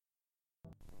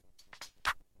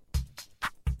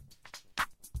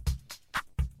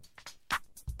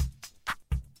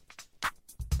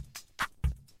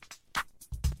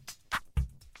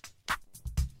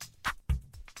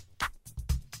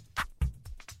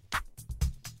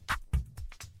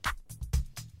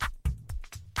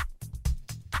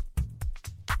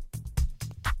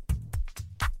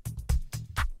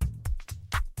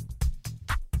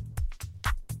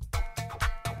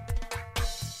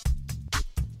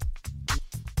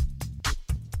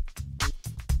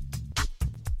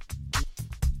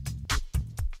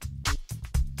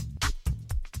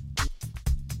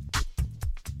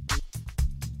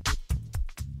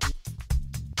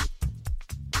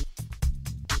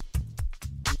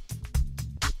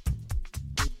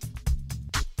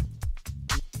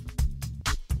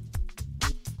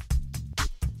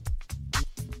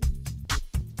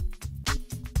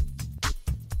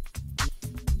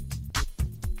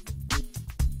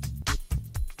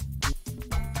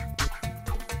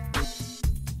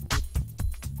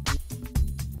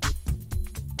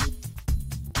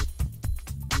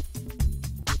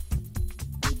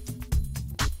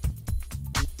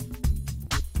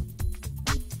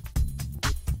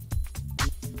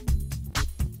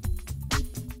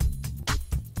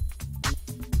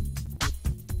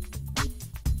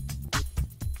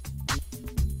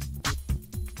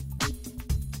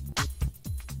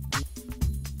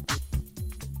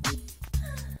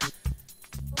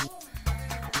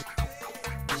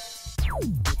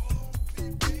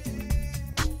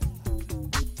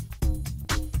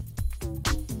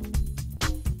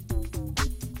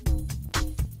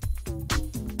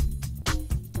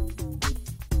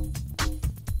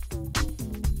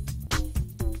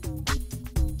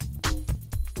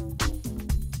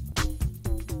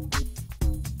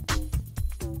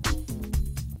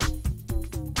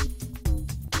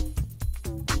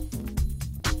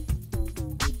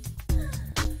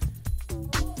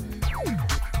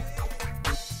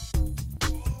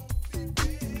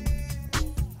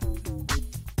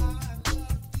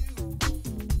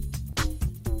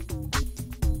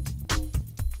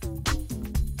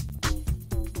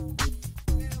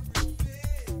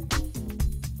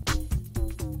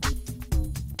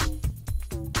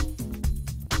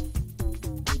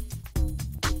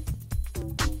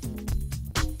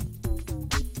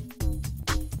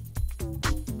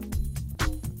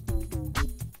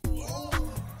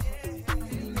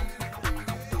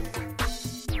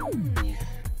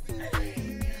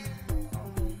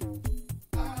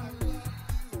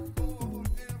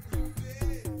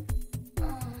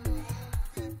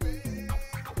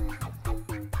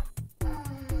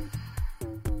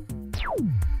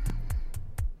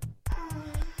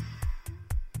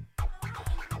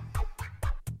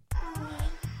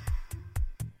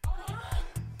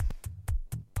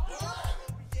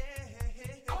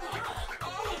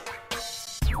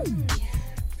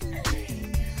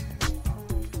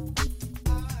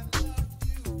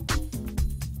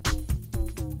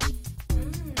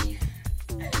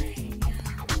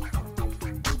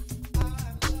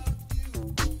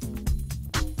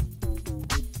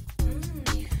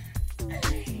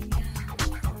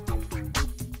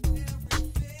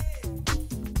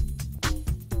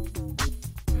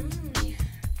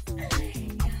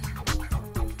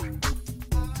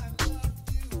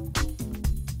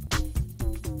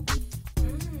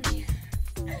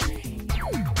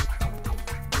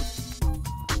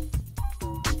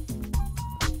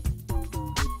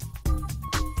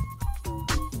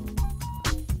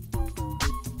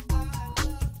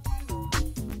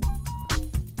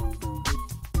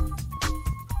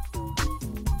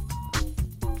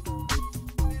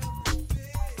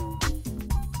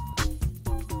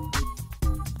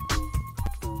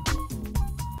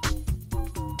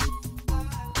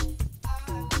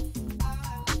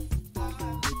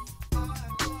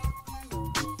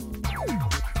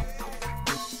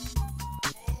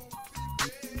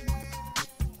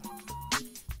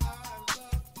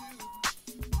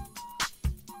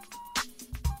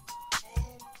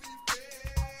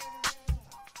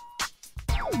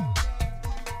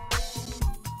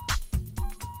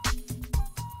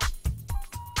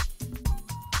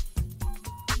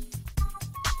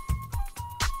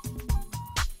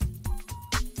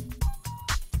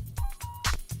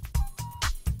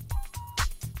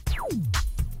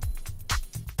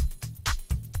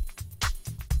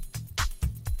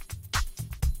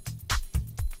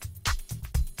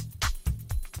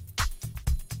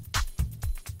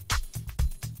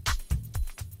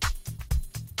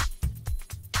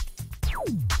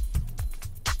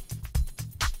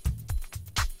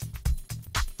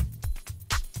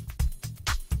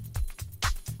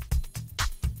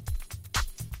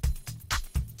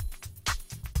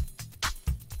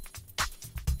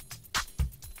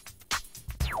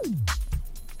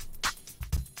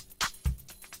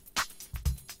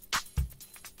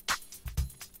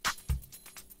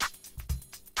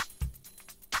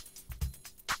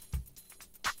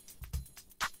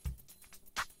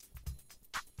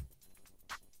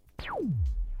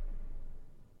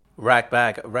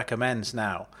 Ragbag recommends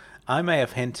now. I may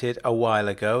have hinted a while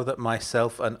ago that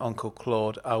myself and Uncle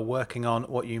Claude are working on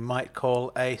what you might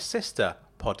call a sister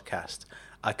podcast.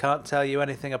 I can't tell you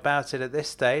anything about it at this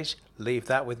stage. Leave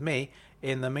that with me.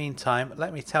 In the meantime,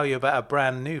 let me tell you about a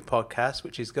brand new podcast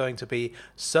which is going to be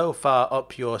so far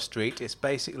up your street, it's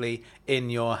basically in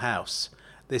your house.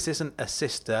 This isn't a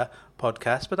sister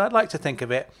podcast, but I'd like to think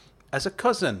of it as a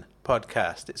cousin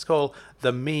podcast. It's called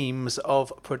The Memes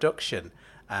of Production,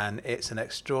 and it's an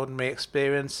extraordinary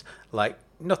experience like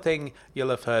nothing you'll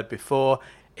have heard before.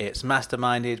 It's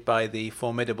masterminded by the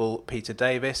formidable Peter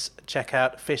Davis. Check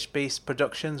out Fish Beast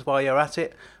Productions while you're at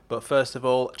it, but first of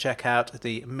all, check out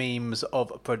The Memes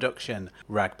of Production,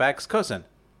 Ragbag's cousin.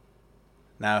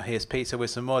 Now here's Peter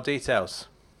with some more details.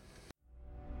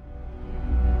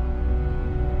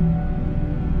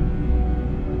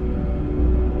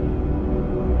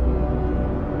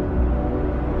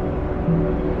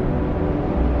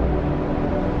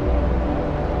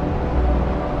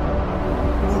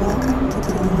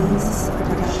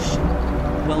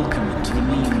 Welcome to the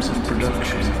Memes of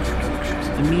Production.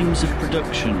 The Memes of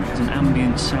Production is an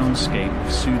ambient soundscape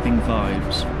of soothing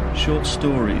vibes, short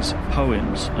stories,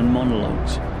 poems and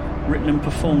monologues, written and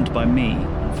performed by me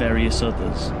and various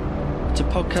others. It's a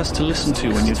podcast to listen to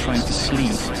when you're trying to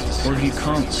sleep, or if you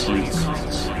can't sleep.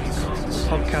 A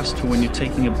podcast for when you're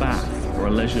taking a bath or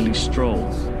a leisurely stroll.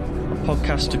 A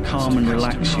podcast to calm and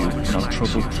relax you in our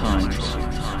troubled times.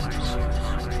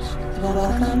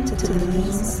 Welcome to the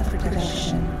Memes of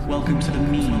Production. Welcome to the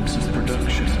Memes of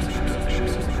Production.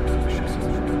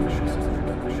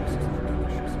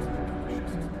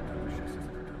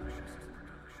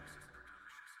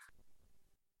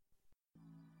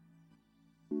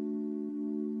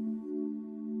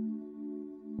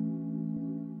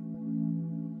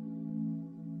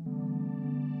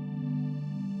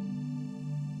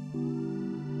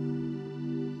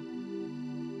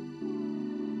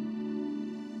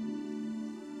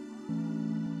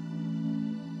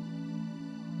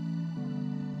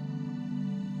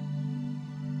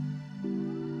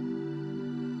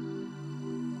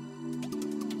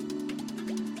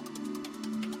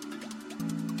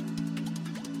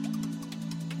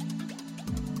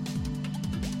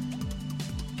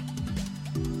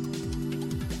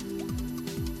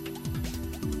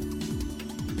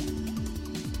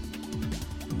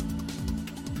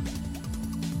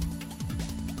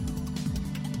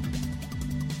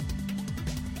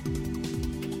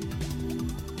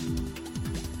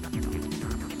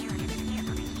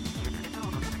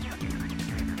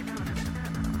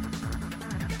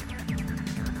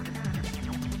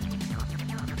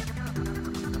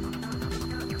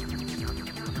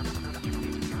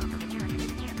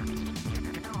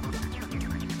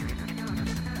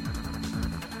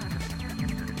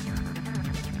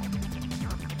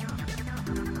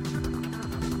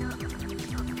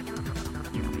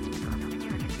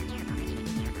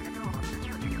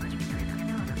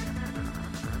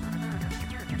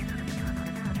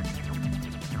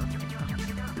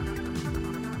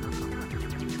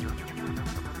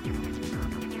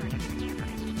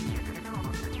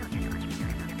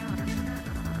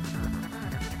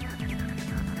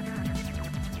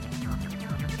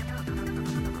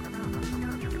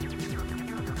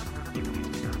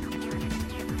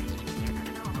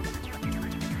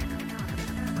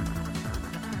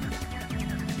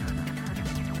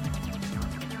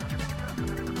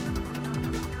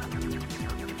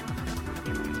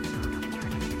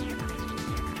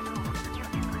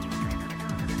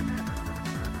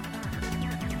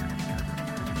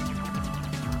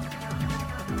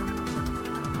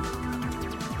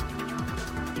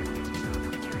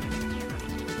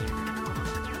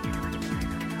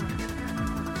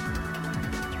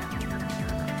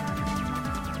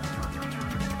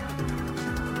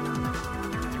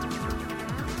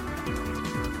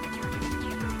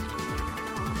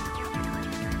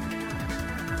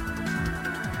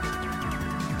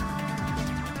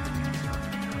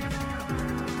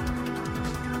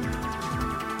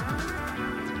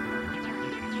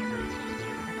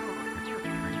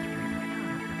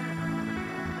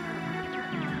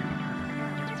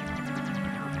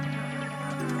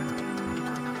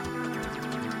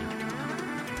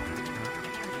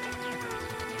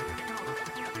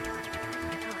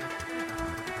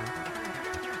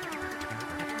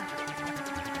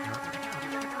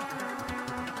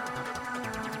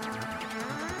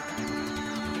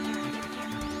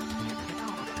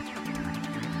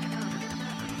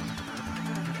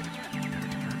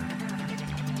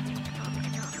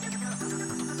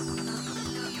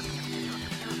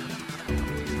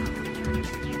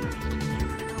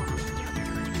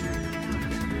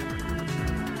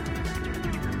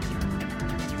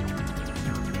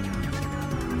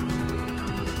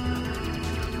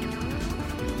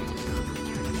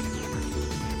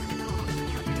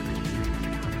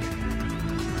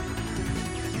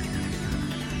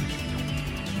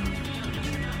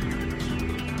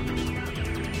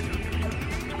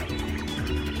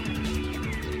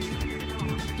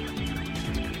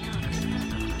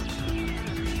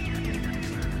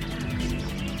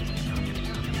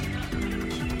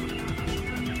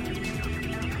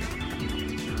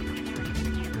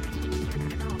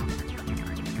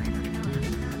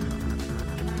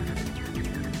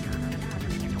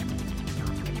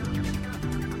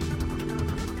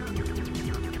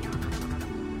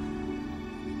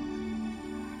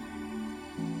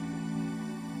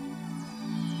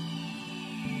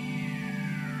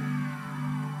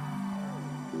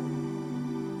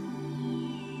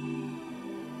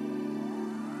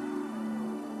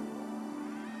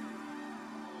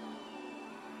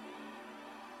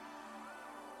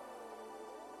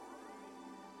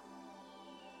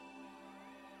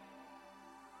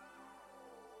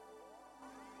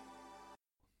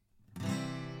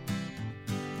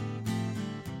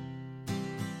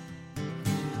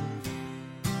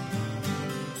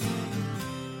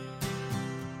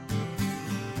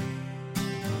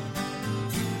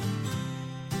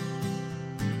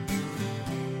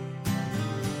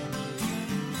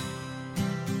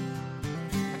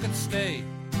 could stay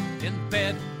in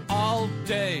bed all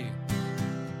day,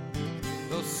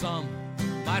 though some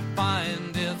might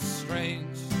find it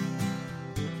strange.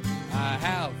 I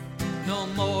have no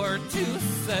more to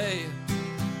say.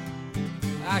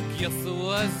 I guess I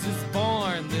was just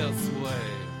born this way.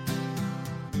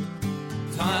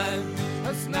 Time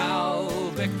has now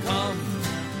become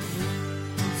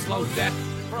slow death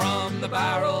from the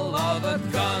barrel of a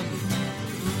gun,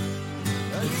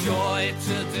 a joy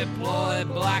to deploy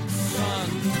black sun,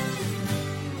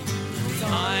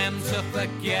 time to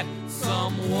forget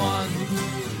someone.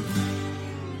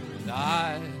 And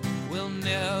I will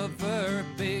never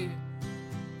be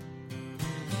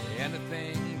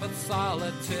anything but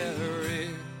solitary.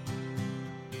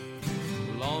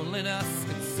 Loneliness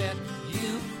can set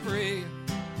you free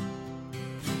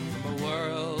from a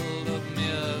world of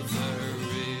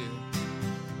misery.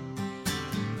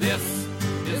 This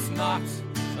is not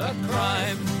a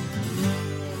crime.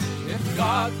 If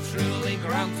God truly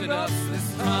granted us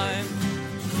this time,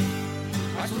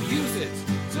 I shall use it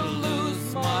to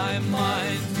lose my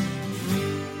mind,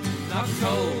 not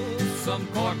toe some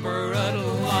corporate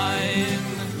line.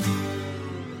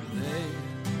 They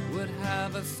would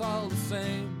have us all the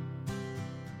same.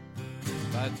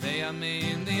 By they I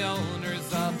mean the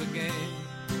owners of the game.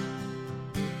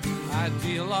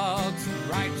 Ideologues and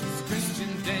righteous Christian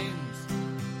dames,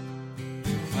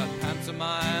 a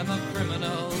pantomime of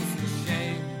criminals and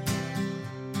shame.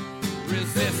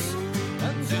 Resist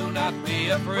and do not be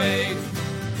afraid.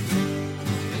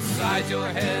 Inside your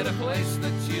head a place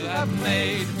that you have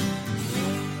made,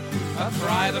 a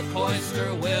private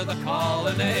cloister with a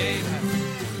colonnade,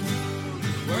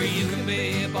 where you can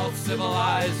be both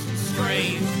civilized and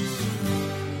strange.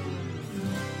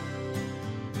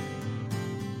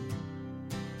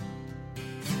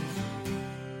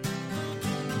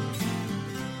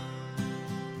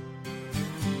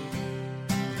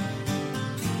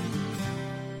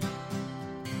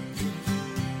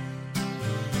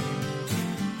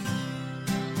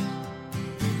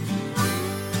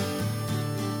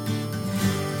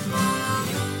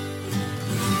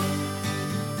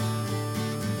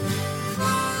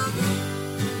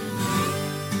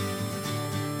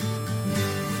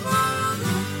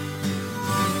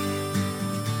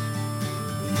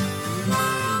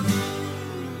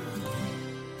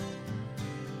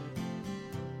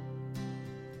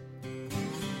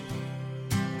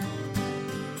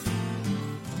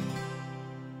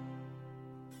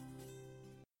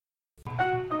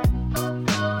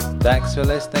 Thanks for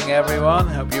listening, everyone.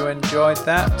 Hope you enjoyed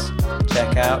that.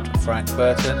 Check out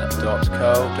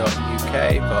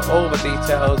frankburton.co.uk for all the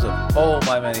details of all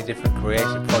my many different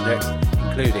creative projects,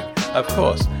 including, of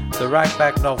course, the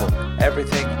Ragbag novel,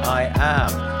 Everything I Am.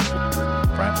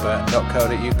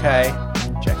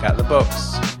 frankburton.co.uk. Check out the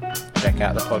books. Check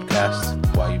out the podcast.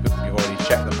 Well, you've already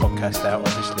checked the podcast out,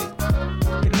 obviously.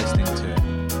 You've been listening to it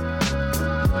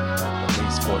at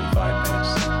least 45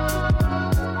 minutes.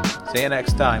 See you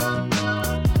next time.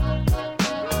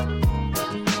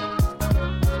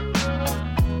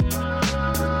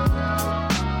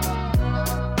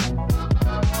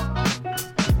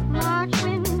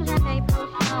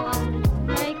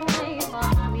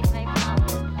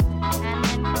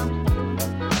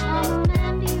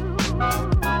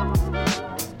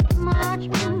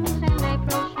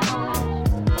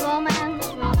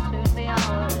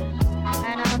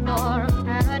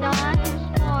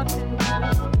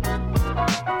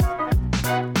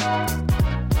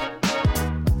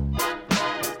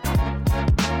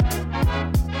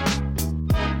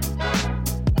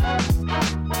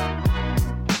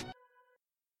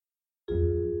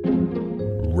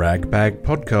 Ragbag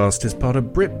Podcast is part of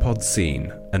Britpod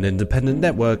Scene, an independent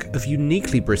network of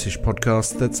uniquely British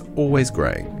podcasts that's always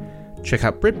growing. Check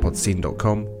out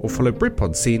BritpodScene.com or follow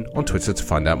Britpod Scene on Twitter to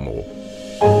find out more.